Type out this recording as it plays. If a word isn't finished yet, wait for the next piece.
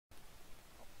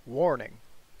Warning: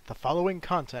 the following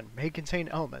content may contain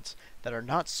elements that are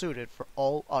not suited for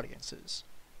all audiences.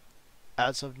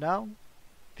 As of now,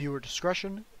 viewer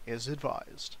discretion is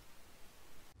advised.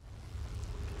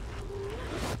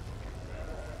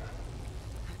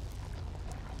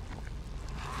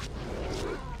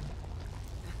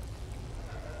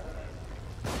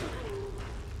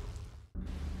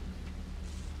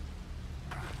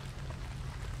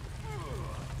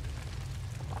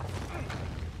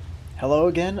 Hello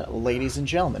again, ladies and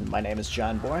gentlemen. My name is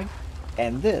John Boy,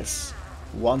 and this,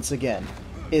 once again,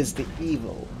 is The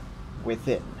Evil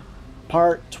Within,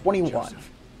 Part 21. Joseph,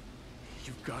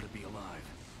 you've got to be alive.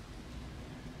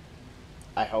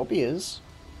 I hope he is.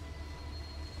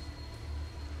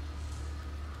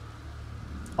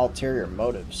 Ulterior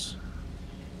motives.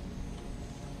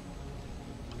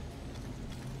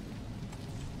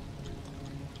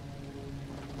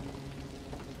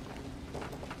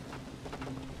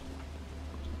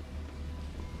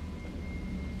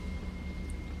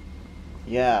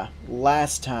 Yeah,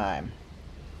 last time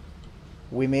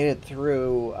we made it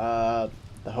through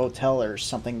the hotel or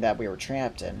something that we were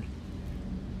trapped in.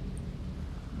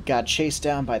 Got chased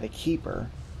down by the Keeper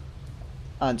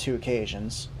on 2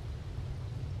 occasions.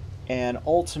 And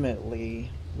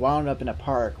ultimately wound up in a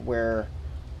park where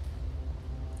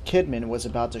Kidman was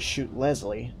about to shoot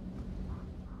Leslie.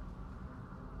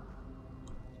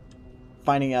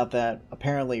 Finding out that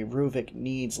apparently Ruvik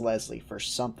needs Leslie for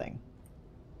something.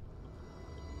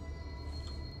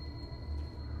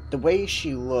 The way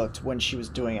she looked when she was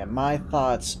doing it, my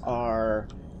thoughts are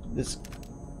this.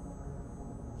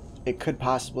 It could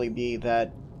possibly be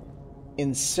that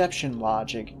Inception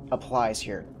logic applies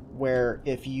here, where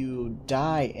if you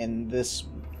die in this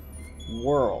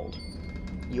world,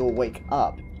 you'll wake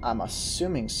up. I'm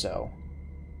assuming so.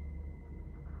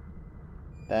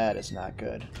 That is not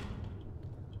good.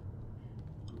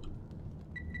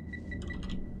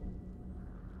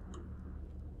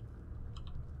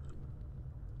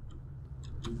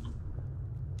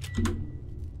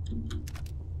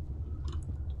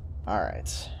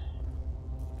 Alright.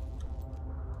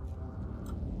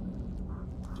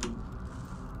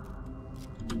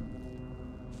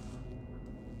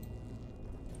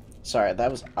 Sorry,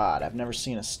 that was odd. I've never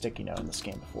seen a sticky note in this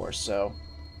game before, so...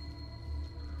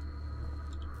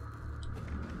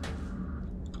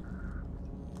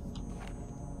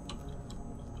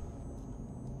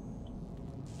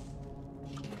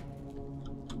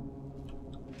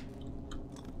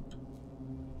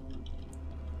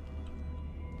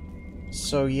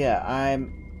 So yeah,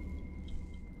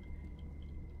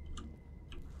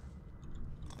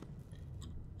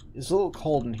 it's a little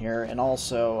cold in here, and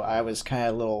also I was kind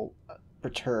of a little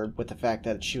perturbed with the fact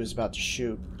that she was about to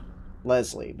shoot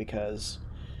Leslie, because,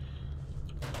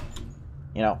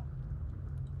 you know,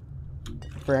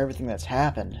 for everything that's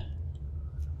happened,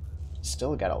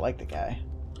 still gotta like the guy.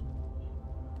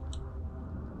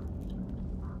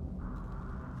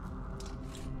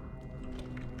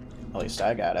 At least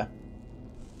I gotta.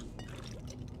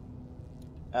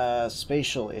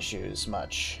 Spatial issues,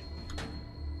 much.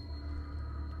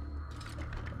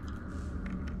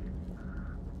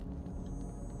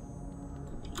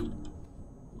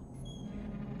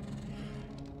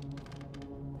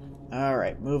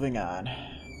 Alright, moving on.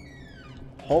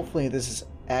 Hopefully this is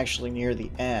actually near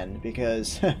the end,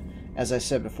 because, as I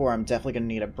said before, I'm definitely going to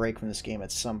need a break from this game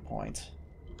at some point.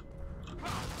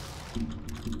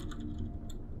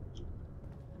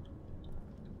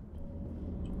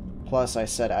 Plus, I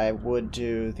said I would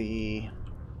do the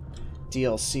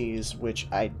DLCs, which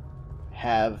I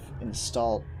have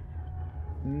installed.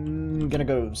 I'm gonna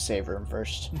go save room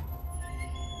first.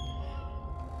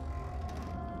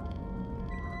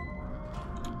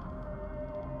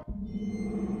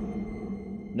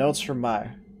 Notes from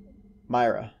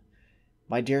Myra.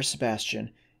 My dear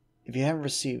Sebastian, if you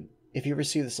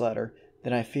receive this letter,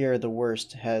 then I fear the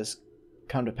worst has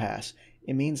come to pass.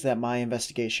 It means that my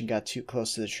investigation got too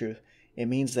close to the truth. It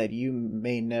means that you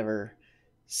may never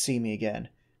see me again.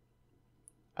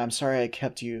 I'm sorry I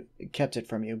kept it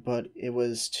from you, but it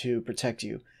was to protect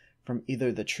you from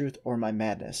either the truth or my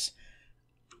madness.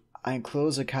 I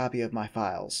enclose a copy of my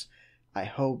files. I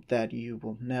hope that you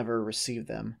will never receive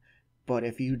them, but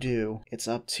if you do, it's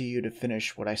up to you to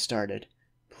finish what I started.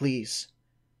 Please,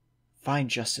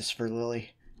 find justice for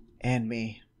Lily and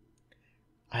me.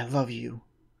 I love you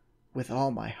with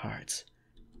all my heart.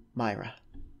 Myra.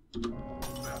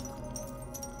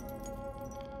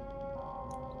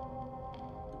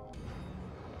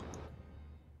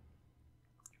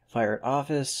 Fire at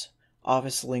office.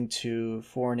 Office linked to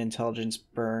foreign intelligence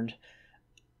burned.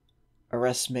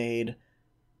 Arrests made.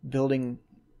 Building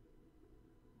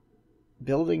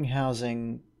Building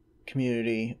housing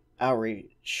community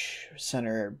outreach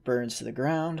center burns to the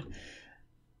ground.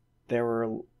 There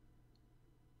were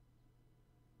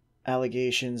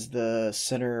allegations the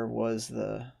center was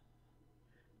a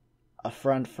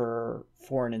front for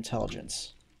foreign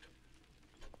intelligence.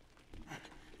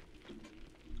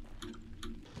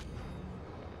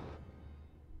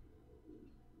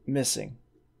 Missing.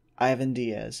 Ivan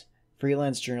Diaz.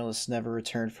 Freelance journalist never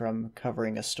returned from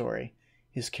covering a story.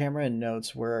 His camera and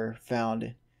notes were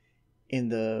found in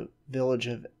the village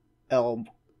of Elk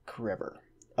River.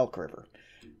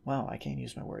 Wow, I can't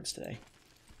use my words today.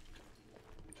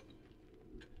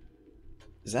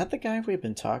 Is that the guy we've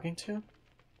been talking to?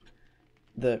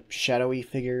 The shadowy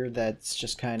figure that's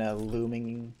just kind of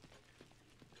looming,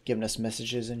 giving us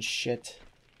messages and shit?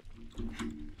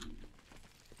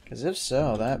 Because if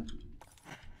so, that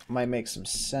might make some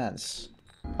sense.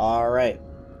 Alright,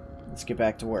 let's get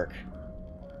back to work.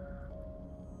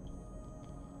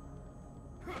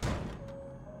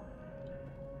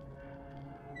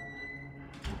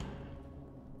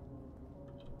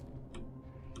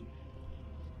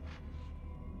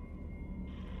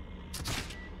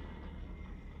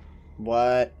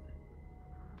 What?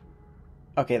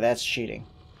 Okay, that's cheating.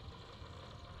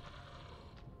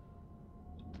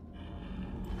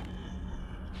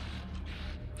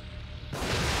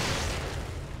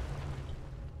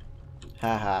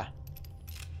 Haha.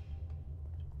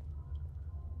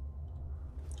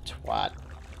 Twat.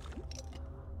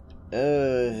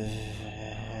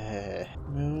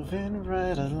 Moving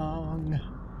right along.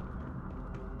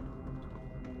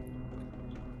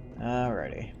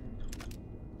 Alrighty.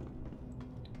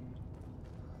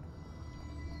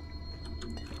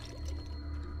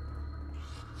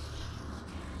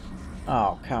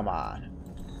 Oh, come on.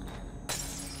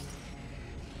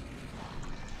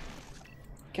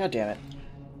 God damn it.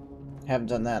 Haven't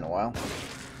done that in a while.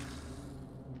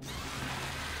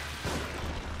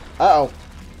 Uh-oh.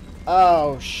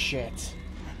 Oh, shit.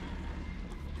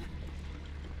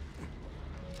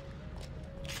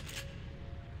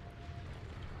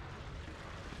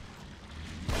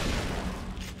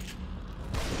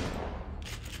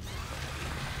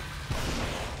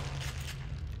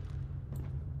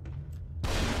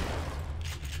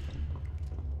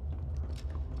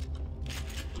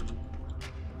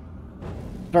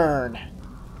 Burn.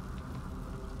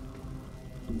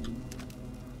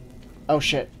 Oh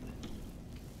shit.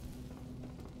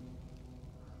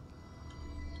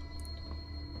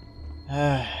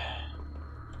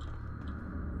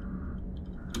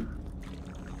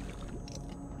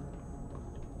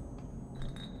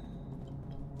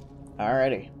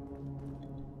 Alrighty.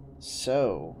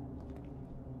 So,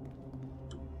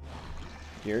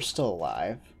 you're still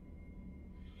alive.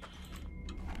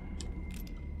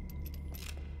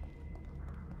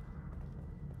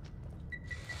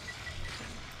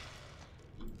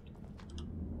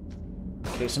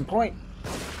 Case in point.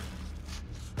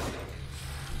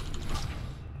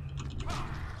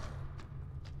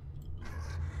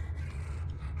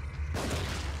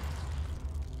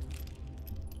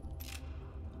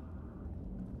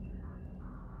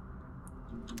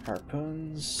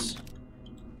 Harpoons,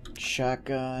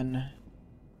 shotgun,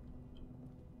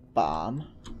 bomb.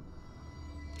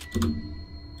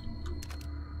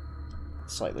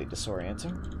 Slightly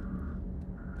disorienting.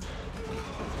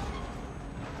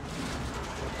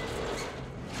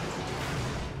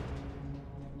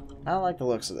 I don't like the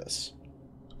looks of this.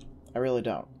 I really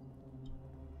don't.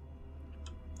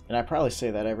 And I probably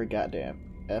say that every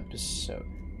goddamn episode.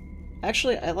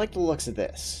 Actually, I like the looks of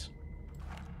this.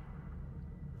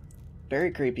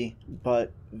 Very creepy,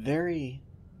 but very,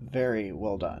 very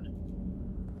well done.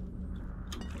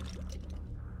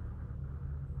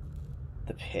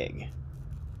 The pig.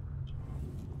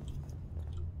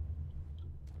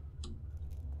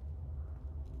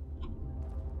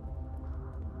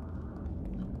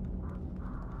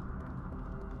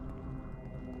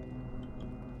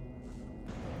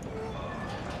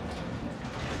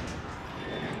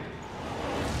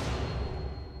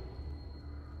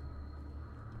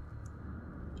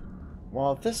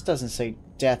 Well, if this doesn't say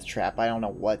death trap, I don't know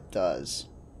what does.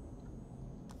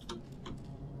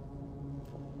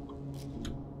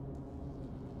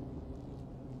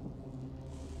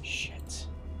 Shit.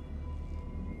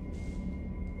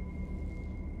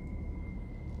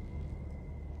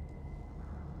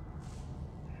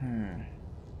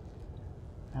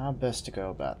 How best to go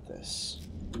about this?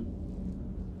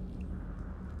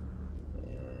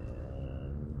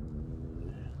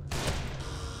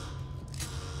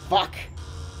 Fuck!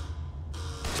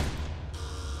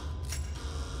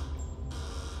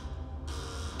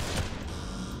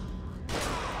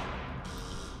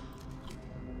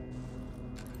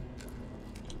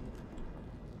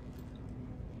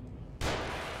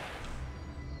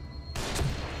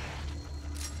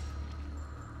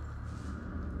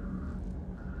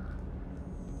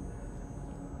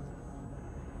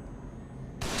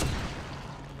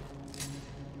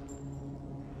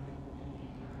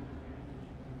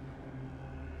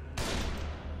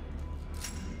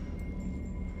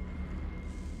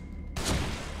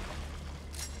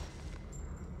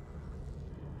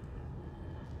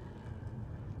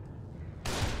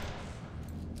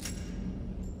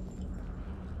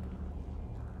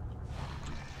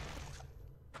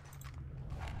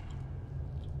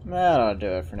 That'll do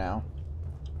it for now.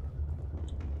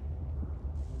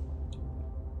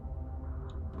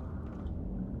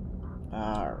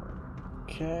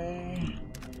 Okay.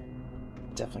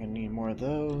 Definitely gonna need more of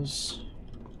those.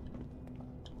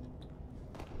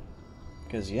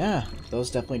 Because, yeah,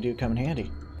 those definitely do come in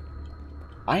handy.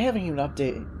 I haven't even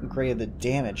upgraded the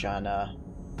damage on,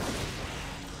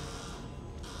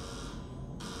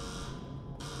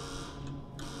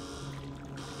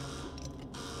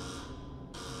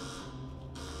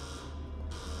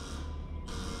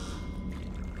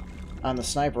 on the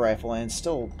sniper rifle, and it's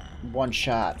still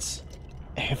one-shots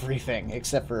everything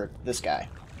except for this guy.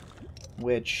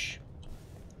 Which,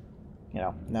 you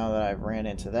know, now that I've ran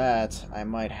into that, I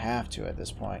might have to at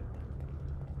this point.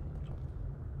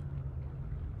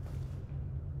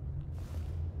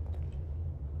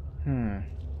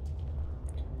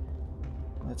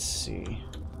 Let's see.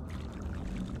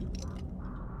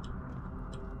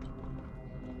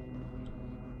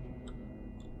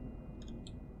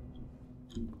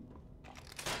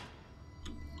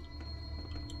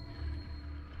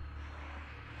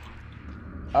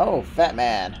 Oh, Fat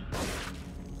Man.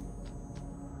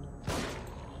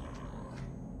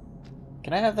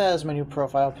 Can I have that as my new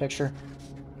profile picture?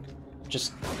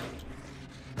 Just...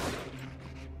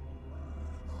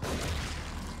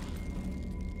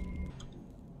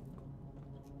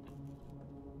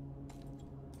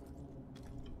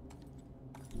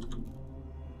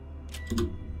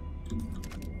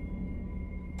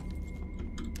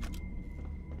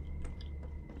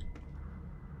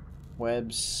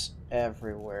 webs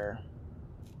everywhere.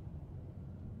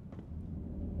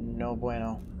 No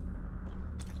bueno.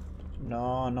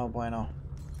 No, no bueno.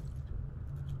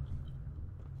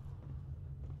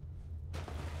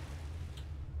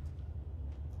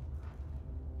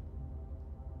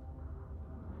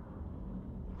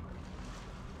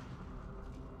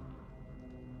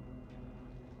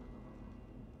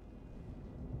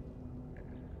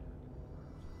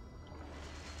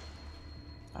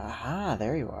 Aha,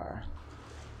 there you are.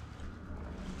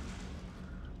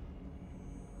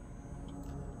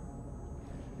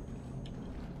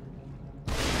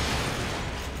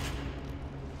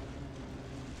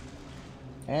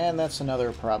 And that's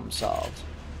another problem solved.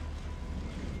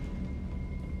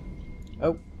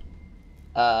 Oh.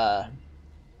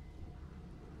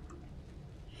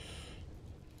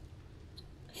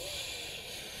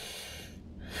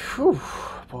 Whew,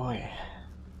 boy.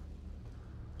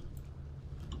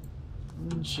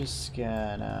 I'm just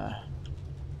gonna...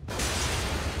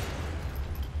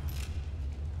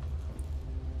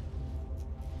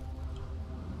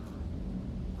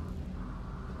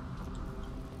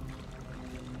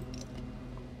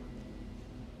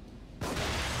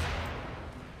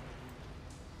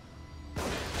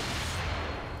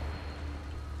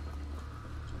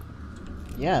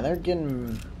 Yeah, they're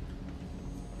getting...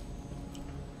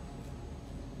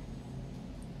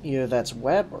 either that's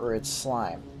web or it's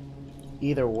slime.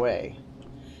 Either way.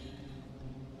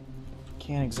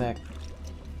 Can't exactly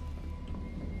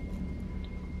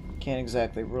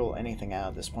rule anything out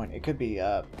at this point. It could be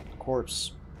a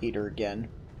corpse eater again.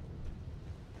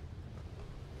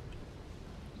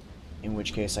 In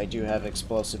which case I do have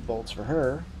explosive bolts for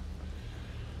her.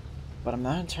 But I'm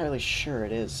not entirely sure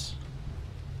it is.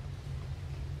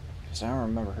 Because I don't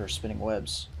remember her spinning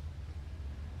webs.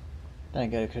 Then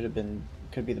again, it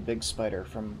could be the big spider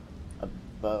from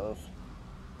above.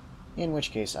 In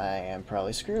which case I am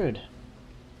probably screwed.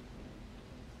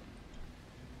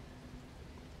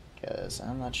 Because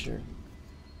I'm not sure.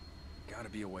 Gotta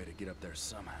be a way to get up there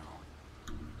somehow.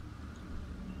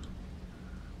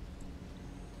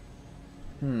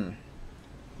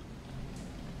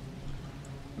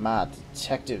 My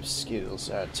detective skills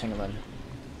are tingling.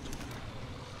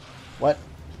 What?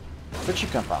 Where'd you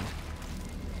come from?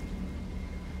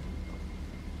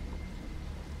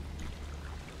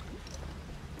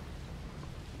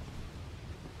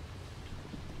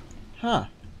 Huh.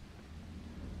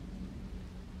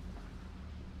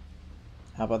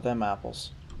 How about them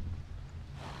apples?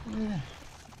 Yeah.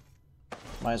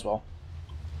 Might as well.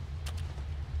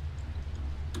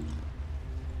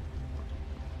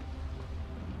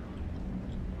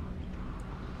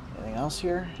 Anything else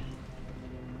here?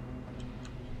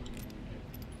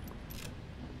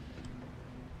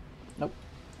 Nope.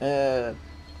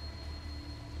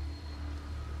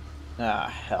 Ah,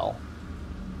 hell.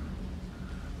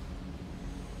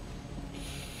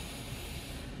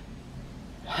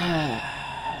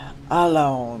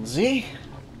 Allons-y.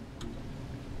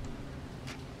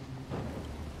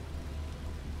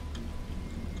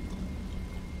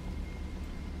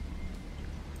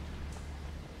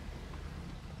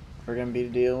 We're gonna be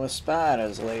dealing with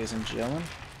spiders, ladies and gentlemen.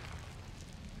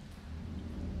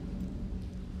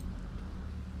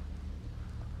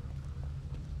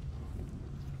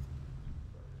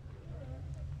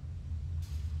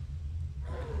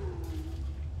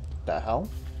 The hell?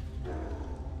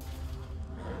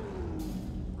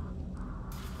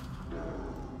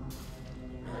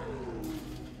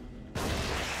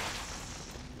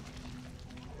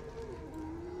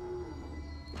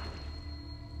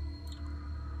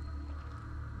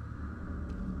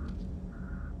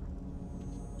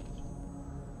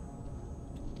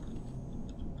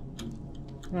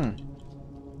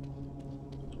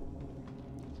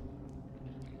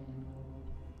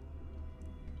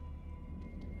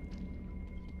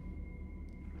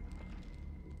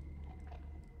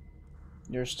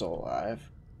 You're still alive.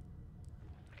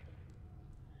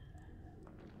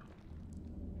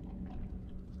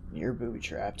 You're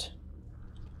booby-trapped.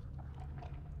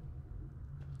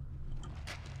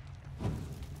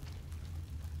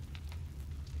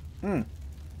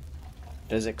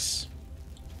 Physics.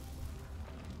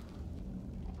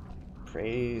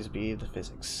 Praise be the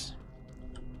physics.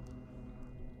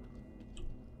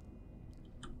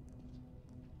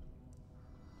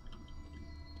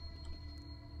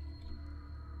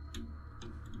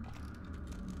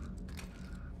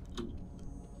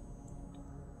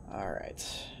 All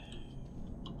right.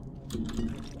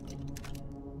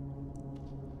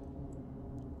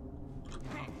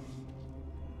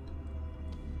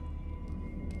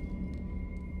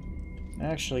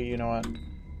 Actually, you know what?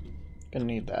 Gonna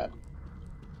need that.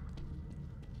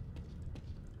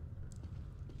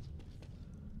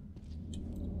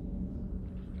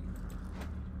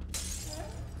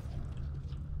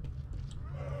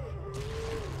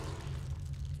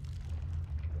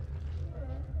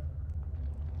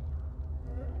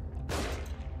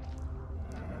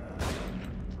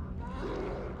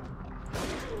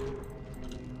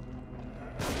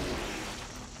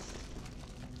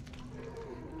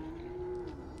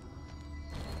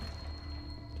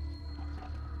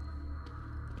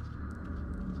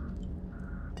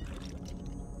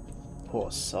 Poor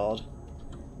sod.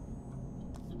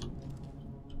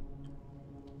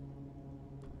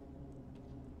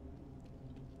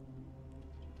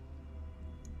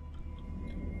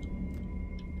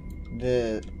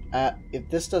 If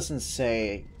this doesn't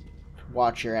say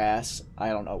watch your ass, I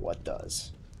don't know what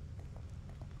does.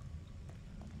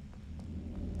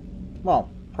 Well,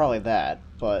 probably that,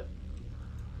 but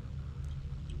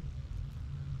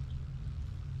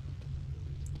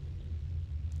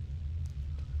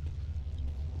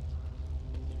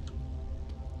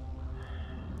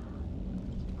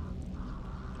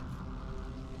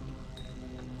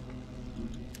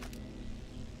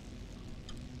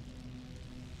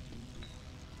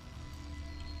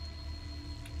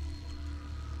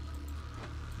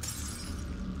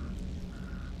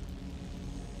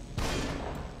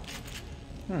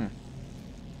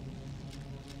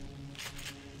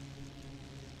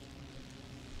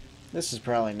this is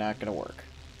probably not going to work.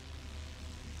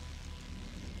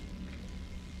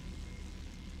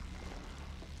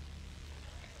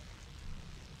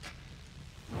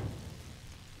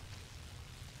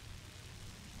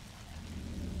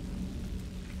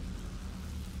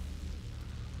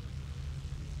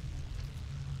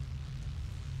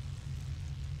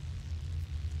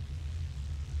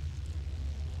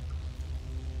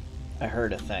 I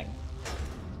heard a thing.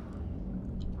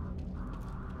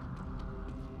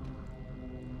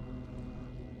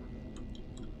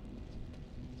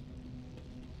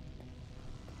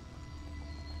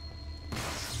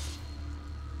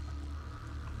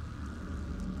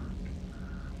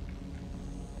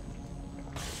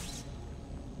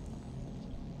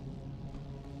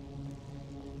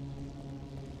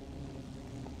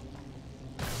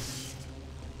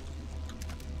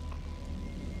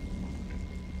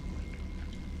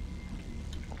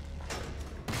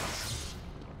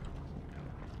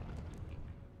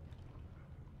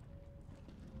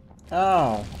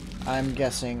 Oh, I'm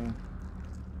guessing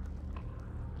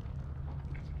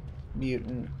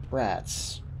mutant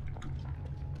rats.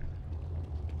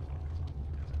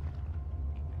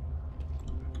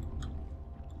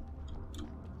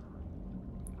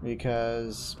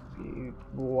 Because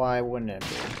why wouldn't it be?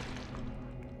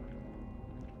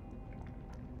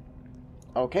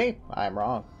 Okay, I'm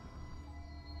wrong.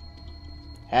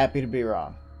 Happy to be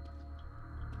wrong.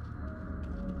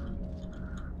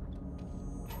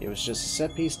 It was just a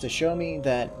set piece to show me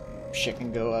that shit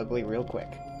can go ugly real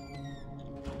quick.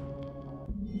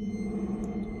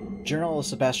 Journal of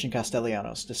Sebastian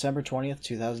Castellanos, December 20th,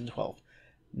 2012.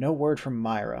 No word from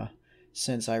Myra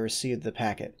since I received the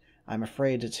packet. I'm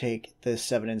afraid to take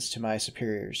this evidence to my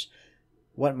superiors.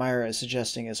 What Myra is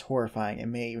suggesting is horrifying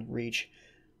and may reach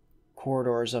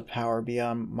corridors of power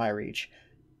beyond my reach.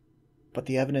 But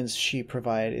the evidence she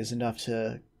provided is enough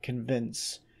to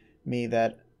convince me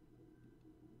that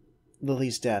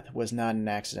Lily's death was not an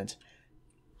accident.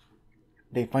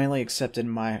 They finally accepted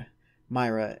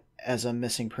Myra as a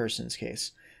missing persons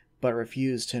case, but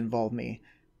refused to involve me.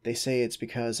 They say it's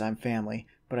because I'm family,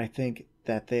 but I think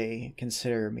that they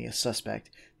consider me a suspect.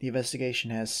 The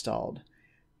investigation has stalled.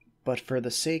 But for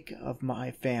the sake of my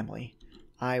family,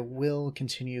 I will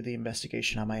continue the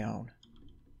investigation on my own.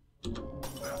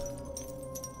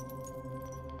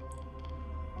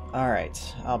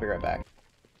 Alright, I'll be right back.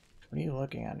 What are you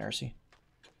looking at, Nursey?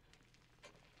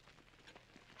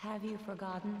 Have you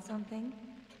forgotten something?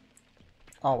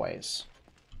 Always.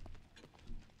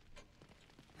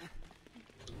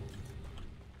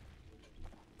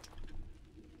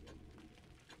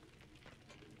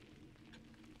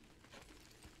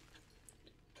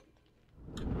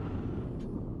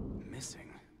 Missing,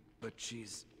 but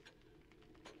she's...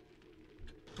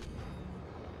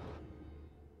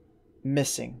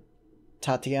 Missing.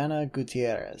 Tatiana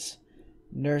Gutierrez,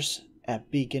 nurse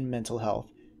at Beacon Mental Health,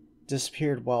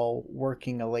 disappeared while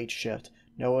working a late shift.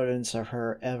 No evidence of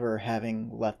her ever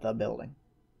having left the building.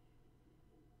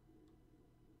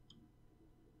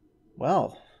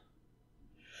 Well,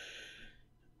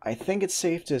 I think it's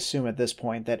safe to assume at this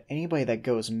point that anybody that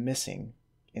goes missing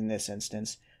in this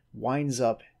instance winds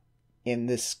up in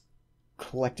this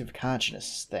collective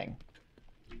consciousness thing.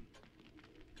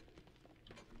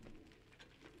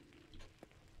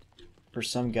 For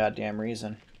some goddamn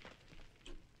reason.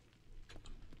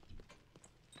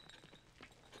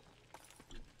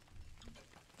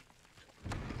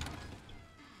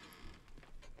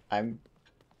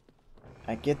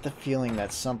 I get the feeling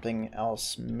that something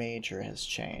else major has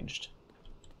changed.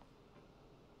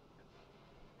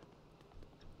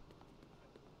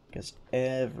 Because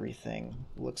everything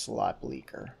looks a lot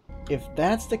bleaker. If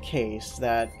that's the case,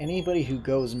 that anybody who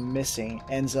goes missing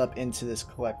ends up into this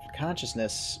collective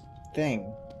consciousness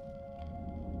thing,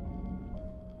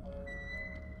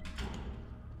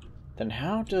 then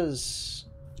how does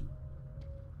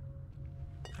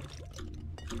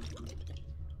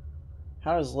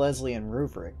Leslie and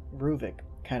Ruvik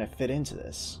kind of fit into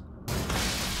this?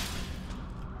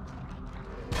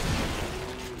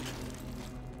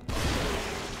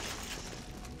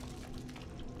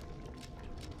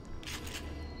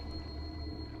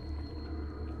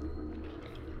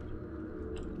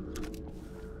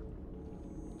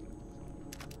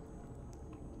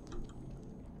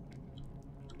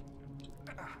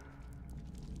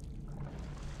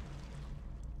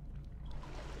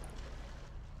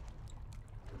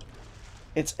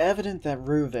 It's evident that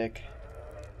Ruvik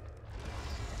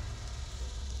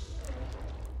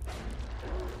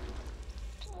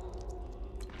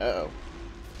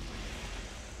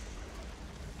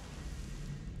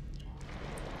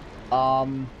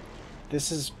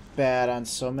this is bad on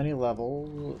so many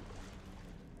levels.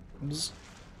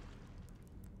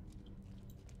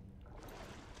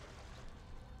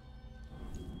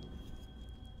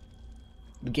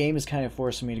 The game is kind of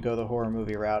forcing me to go the horror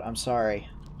movie route. I'm sorry.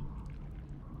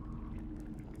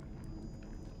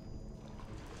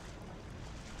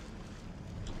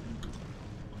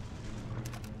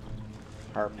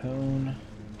 Harpoon.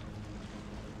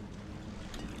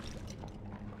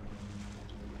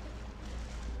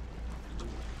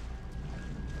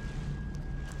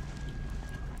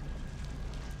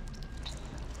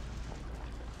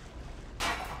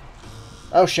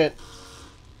 Oh shit.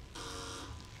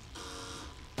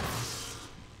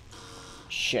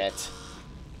 Shit.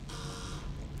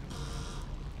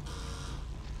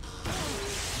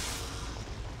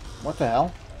 What the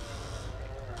hell?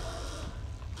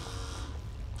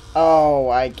 Oh,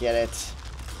 I get it.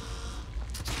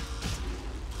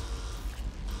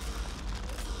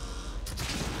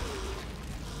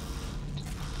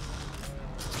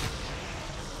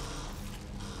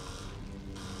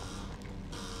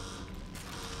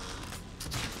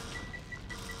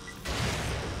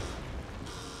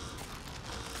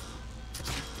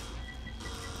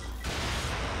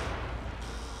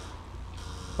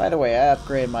 By the way, I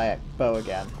upgraded my bow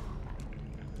again.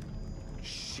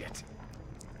 Shit.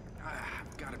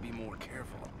 I've got to be more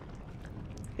careful.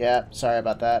 Yeah, sorry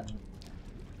about that.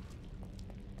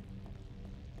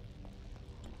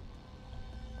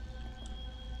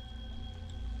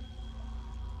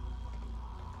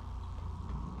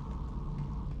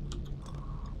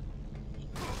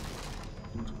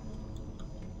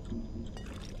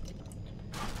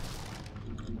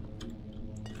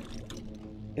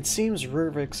 It seems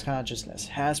Ruvik's consciousness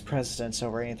has precedence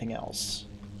over anything else.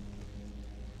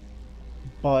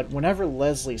 But whenever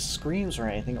Leslie screams or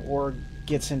anything, or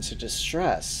gets into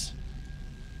distress,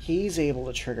 he's able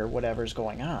to trigger whatever's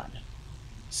going on.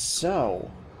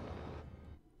 So,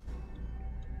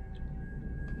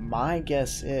 my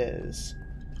guess is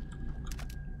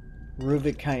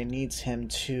Ruvik kind of needs him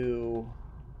to...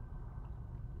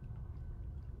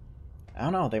 I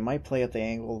don't know, they might play at the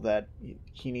angle that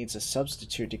he needs a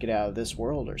substitute to get out of this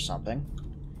world or something.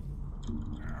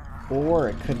 Or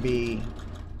it could be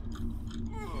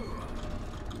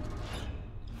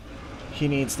he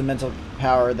needs the mental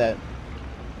power that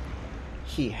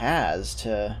he has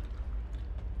to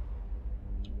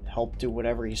help do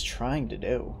whatever he's trying to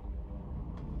do.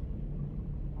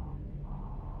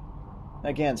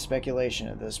 Again, speculation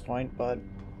at this point, but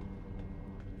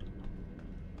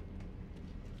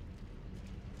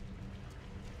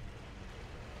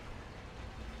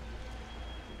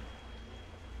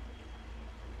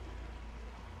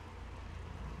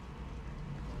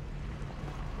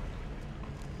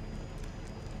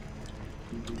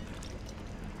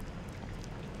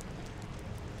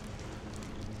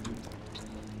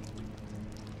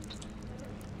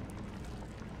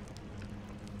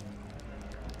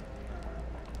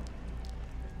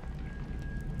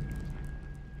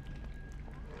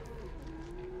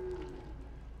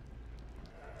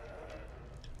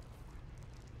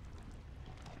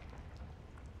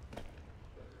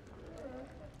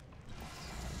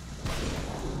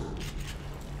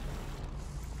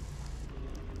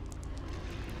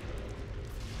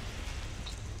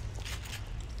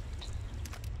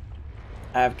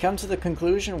I've come to the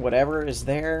conclusion whatever is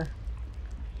there,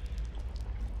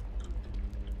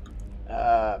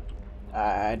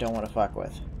 I don't want to fuck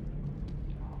with.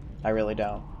 I really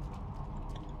don't.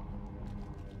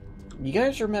 You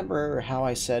guys remember how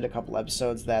I said a couple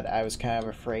episodes that I was kind of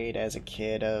afraid as a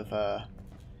kid of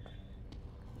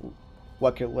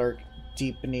what could lurk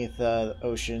deep beneath the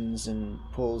oceans and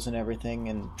pools and everything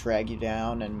and drag you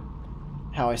down, and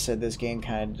how I said this game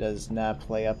kind of does not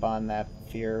play up on that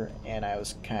fear, and I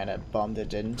was kind of bummed it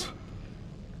didn't.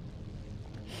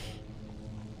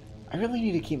 I really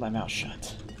need to keep my mouth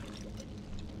shut.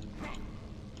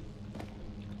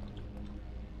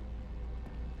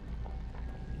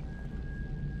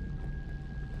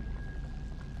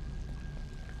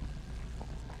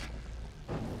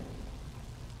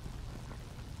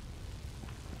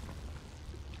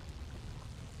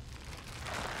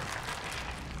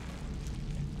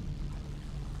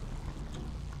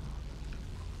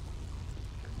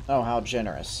 Oh, how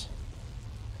generous.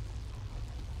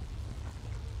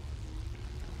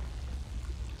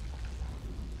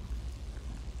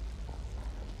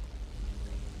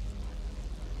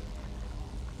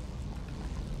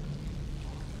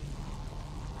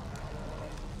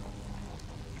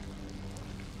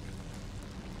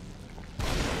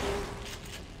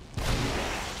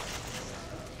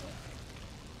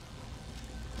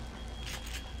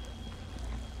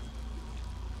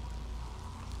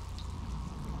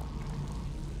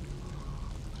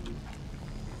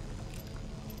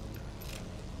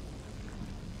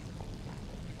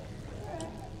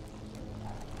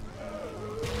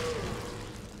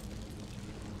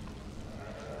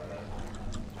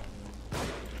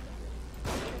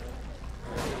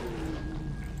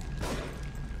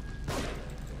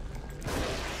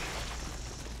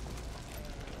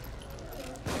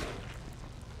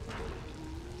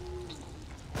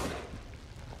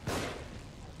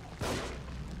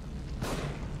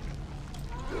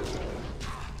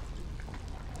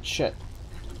 Shit.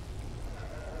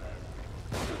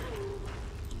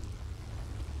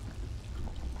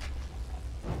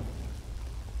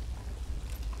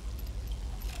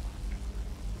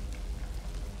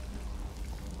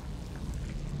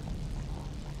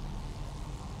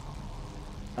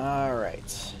 All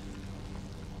right.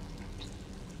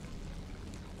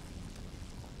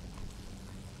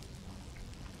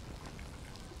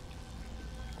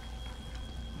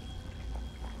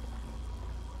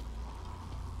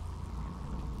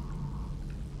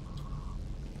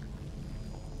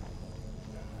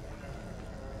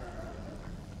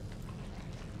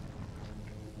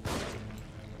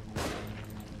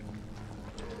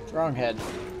 Wrong head.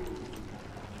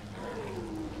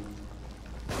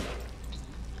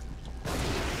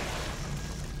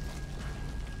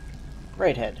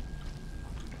 Right head.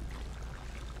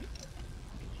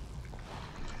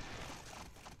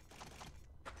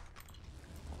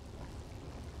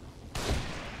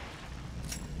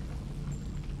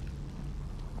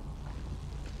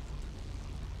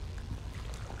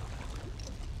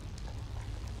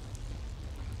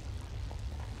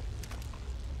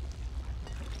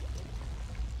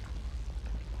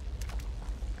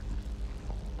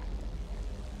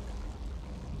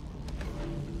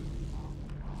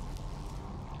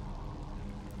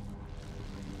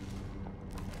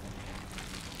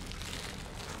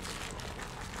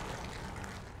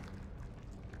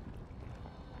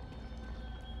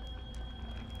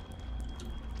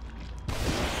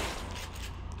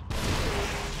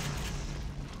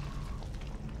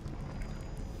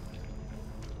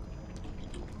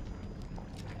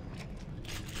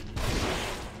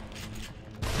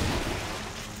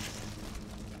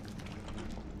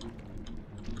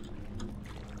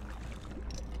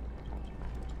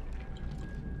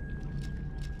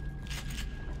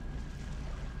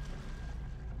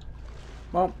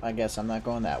 Well, I guess I'm not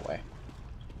going that way.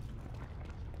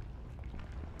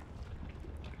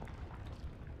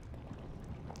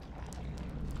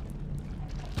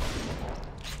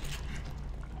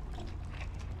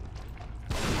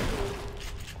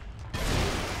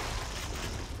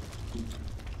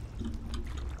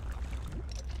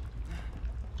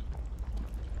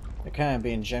 They're kind of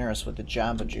being generous with the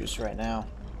Jamba Juice right now.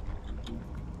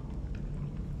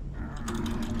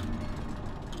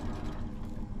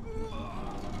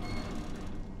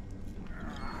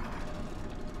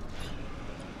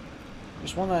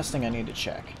 There's one last thing I need to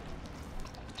check.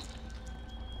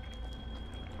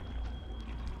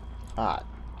 Ah,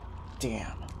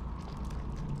 damn.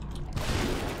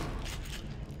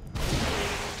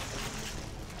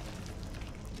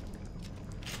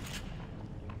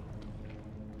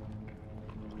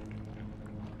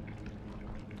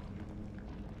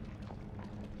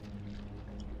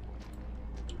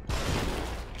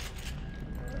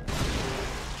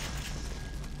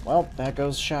 Well, that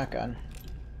goes shotgun.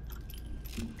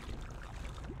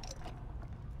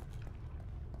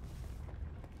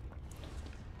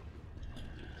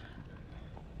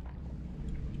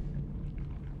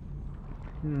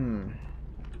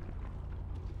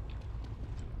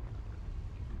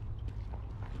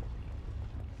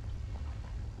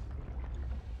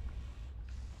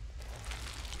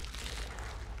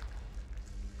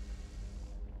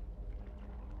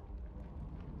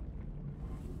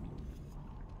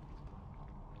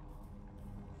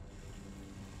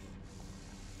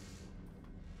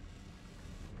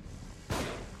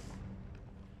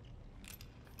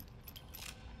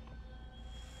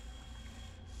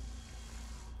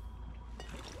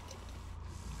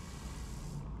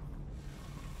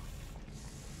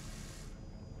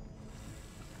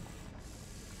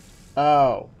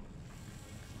 Oh.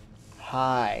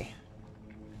 Hi.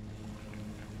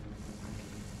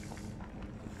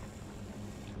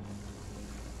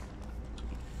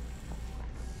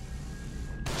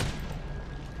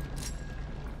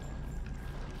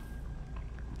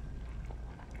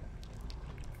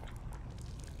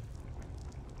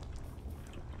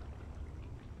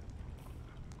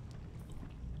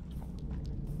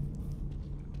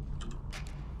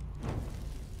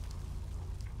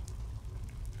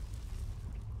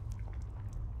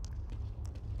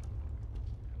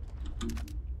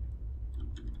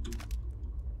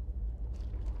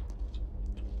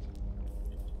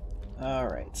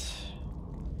 Alright.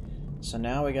 So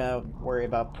now we gotta worry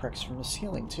about pricks from the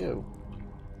ceiling, too.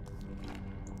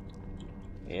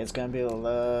 It's gonna be a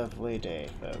lovely day,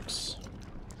 folks.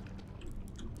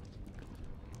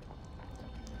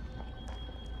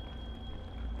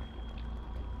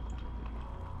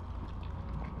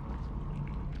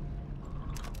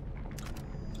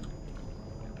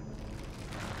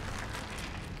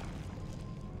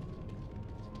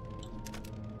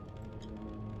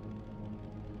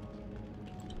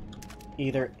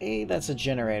 Either A, that's a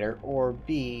generator, or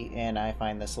B, and I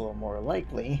find this a little more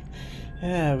likely,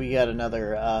 we got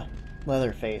another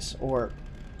Leatherface, or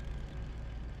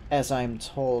as I'm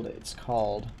told it's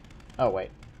called... Oh wait,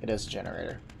 it is a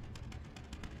generator.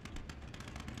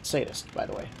 Sadist, by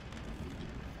the way.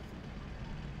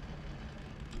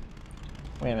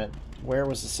 Wait a minute, where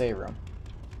was the save room?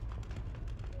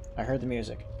 I heard the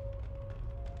music.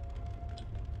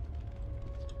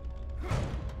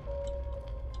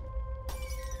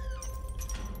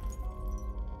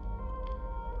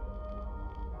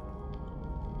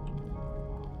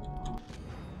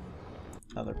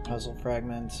 Another puzzle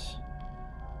fragment.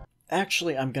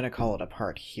 Actually, I'm gonna call it a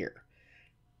part here.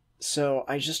 So,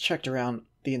 I just checked around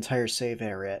the entire save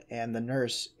area, and the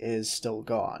nurse is still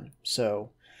gone.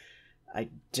 So, I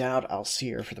doubt I'll see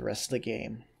her for the rest of the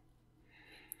game.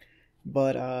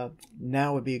 But,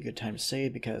 now would be a good time to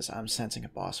save because I'm sensing a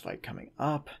boss fight coming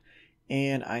up,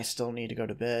 and I still need to go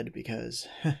to bed because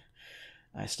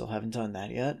I still haven't done that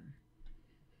yet.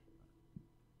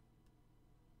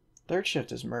 Third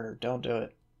shift is murder. Don't do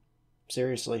it.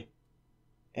 Seriously.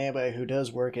 Anybody who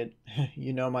does work it,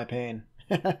 you know my pain.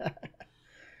 But,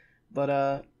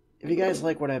 if you guys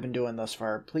like what I've been doing thus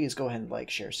far, please go ahead and like,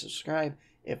 share, subscribe.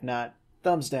 If not,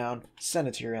 thumbs down, send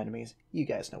it to your enemies. You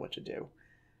guys know what to do.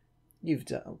 You've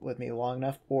dealt with me long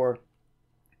enough, or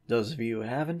those of you who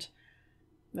haven't,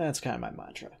 that's kind of my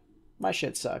mantra. My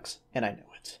shit sucks, and I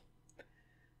know it.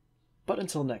 But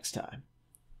until next time,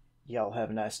 y'all have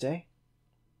a nice day,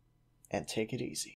 and take it easy.